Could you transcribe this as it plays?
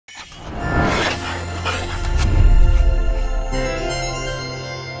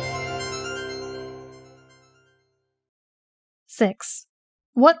6.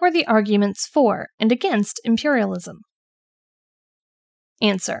 What were the arguments for and against imperialism?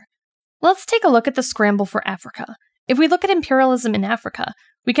 Answer. Let's take a look at the scramble for Africa. If we look at imperialism in Africa,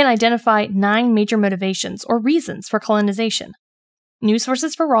 we can identify 9 major motivations or reasons for colonization: new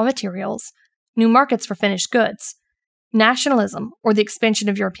sources for raw materials, new markets for finished goods, nationalism or the expansion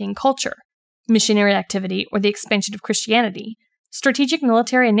of European culture, missionary activity or the expansion of Christianity, strategic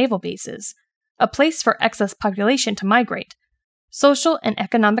military and naval bases, a place for excess population to migrate, social and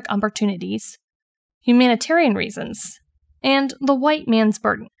economic opportunities, humanitarian reasons, and the white man's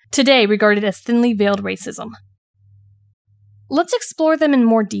burden, today regarded as thinly veiled racism. Let's explore them in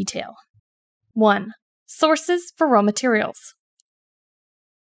more detail. 1. Sources for raw materials.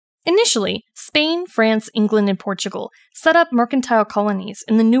 Initially, Spain, France, England, and Portugal set up mercantile colonies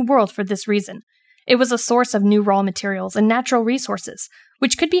in the New World for this reason. It was a source of new raw materials and natural resources,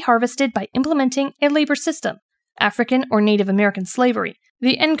 which could be harvested by implementing a labor system, African or Native American slavery,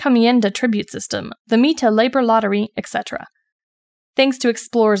 the encomienda tribute system, the Mita labor lottery, etc. Thanks to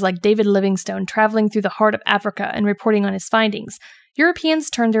explorers like David Livingstone traveling through the heart of Africa and reporting on his findings, Europeans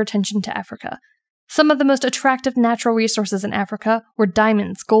turned their attention to Africa. Some of the most attractive natural resources in Africa were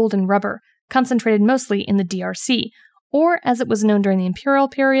diamonds, gold, and rubber, concentrated mostly in the DRC, or as it was known during the imperial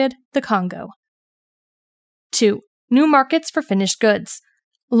period, the Congo. 2. New markets for finished goods.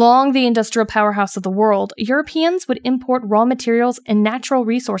 Long the industrial powerhouse of the world, Europeans would import raw materials and natural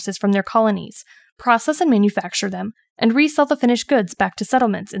resources from their colonies, process and manufacture them, and resell the finished goods back to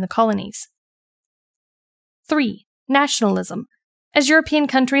settlements in the colonies. 3. Nationalism. As European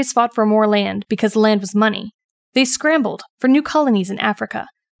countries fought for more land because land was money, they scrambled for new colonies in Africa.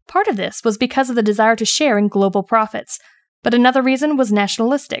 Part of this was because of the desire to share in global profits, but another reason was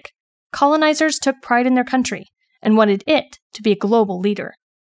nationalistic. Colonizers took pride in their country and wanted it to be a global leader.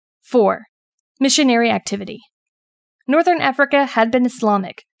 4. Missionary activity. Northern Africa had been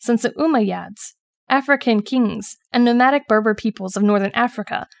Islamic since the Umayyads. African kings and nomadic Berber peoples of northern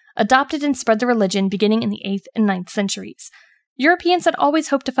Africa adopted and spread the religion beginning in the 8th and 9th centuries. Europeans had always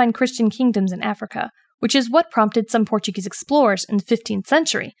hoped to find Christian kingdoms in Africa, which is what prompted some Portuguese explorers in the 15th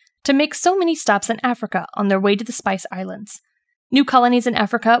century to make so many stops in Africa on their way to the Spice Islands. New colonies in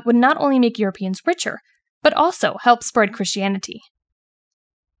Africa would not only make Europeans richer, but also help spread Christianity.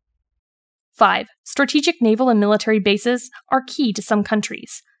 5. Strategic naval and military bases are key to some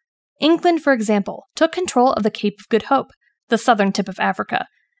countries. England, for example, took control of the Cape of Good Hope, the southern tip of Africa,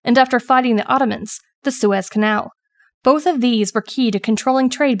 and after fighting the Ottomans, the Suez Canal. Both of these were key to controlling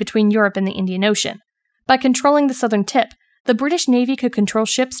trade between Europe and the Indian Ocean. By controlling the southern tip, the British Navy could control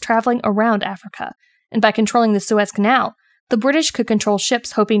ships traveling around Africa, and by controlling the Suez Canal, the British could control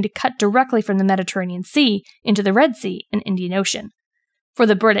ships hoping to cut directly from the Mediterranean Sea into the Red Sea and Indian Ocean. For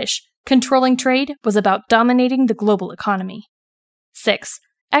the British, controlling trade was about dominating the global economy. 6.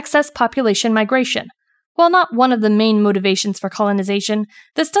 Excess population migration. While not one of the main motivations for colonization,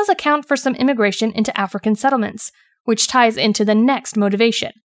 this does account for some immigration into African settlements, which ties into the next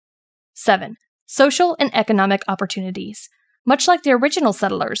motivation. 7. Social and economic opportunities. Much like the original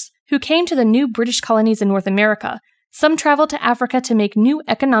settlers, who came to the new British colonies in North America, some traveled to Africa to make new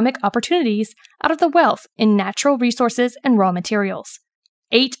economic opportunities out of the wealth in natural resources and raw materials.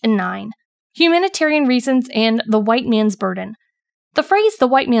 8 and 9. Humanitarian reasons and the white man's burden. The phrase the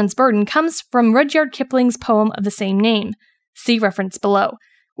white man's burden comes from Rudyard Kipling's poem of the same name, see reference below,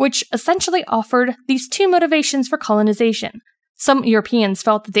 which essentially offered these two motivations for colonization. Some Europeans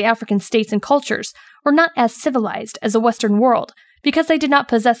felt that the African states and cultures were not as civilized as the Western world because they did not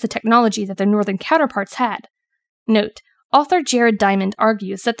possess the technology that their northern counterparts had. Note, author Jared Diamond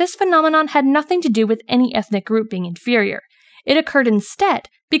argues that this phenomenon had nothing to do with any ethnic group being inferior. It occurred instead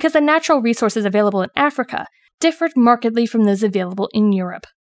because the natural resources available in Africa differed markedly from those available in Europe.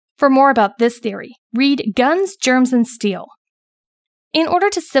 For more about this theory, read Guns, Germs, and Steel. In order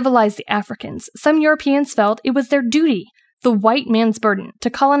to civilize the Africans, some Europeans felt it was their duty, the white man's burden, to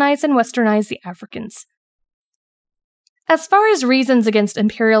colonize and westernize the Africans. As far as reasons against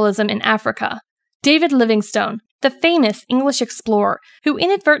imperialism in Africa, David Livingstone, the famous English explorer who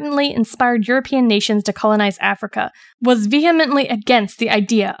inadvertently inspired European nations to colonize Africa, was vehemently against the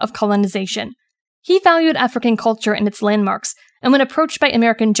idea of colonization. He valued African culture and its landmarks, and when approached by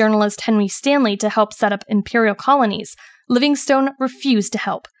American journalist Henry Stanley to help set up imperial colonies, Livingstone refused to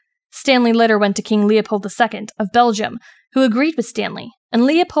help. Stanley later went to King Leopold II of Belgium, who agreed with Stanley, and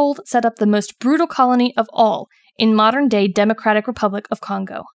Leopold set up the most brutal colony of all in modern-day Democratic Republic of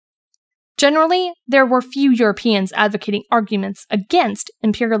Congo. Generally, there were few Europeans advocating arguments against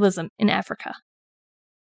imperialism in Africa.